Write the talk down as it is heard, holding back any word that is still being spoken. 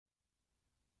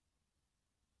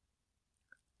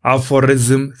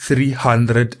Aphorism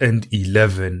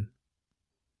 311.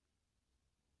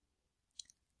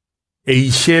 A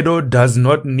shadow does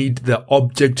not need the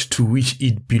object to which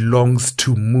it belongs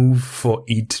to move for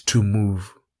it to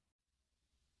move.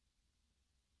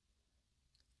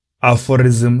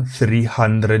 Aphorism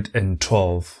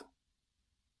 312.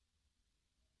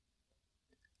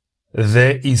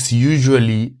 There is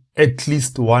usually at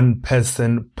least one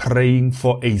person praying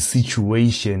for a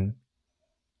situation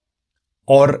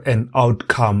or an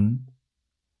outcome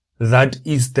that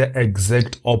is the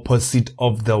exact opposite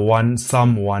of the one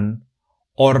someone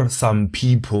or some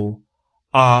people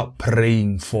are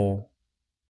praying for.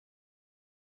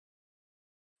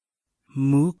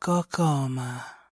 Mukokoma.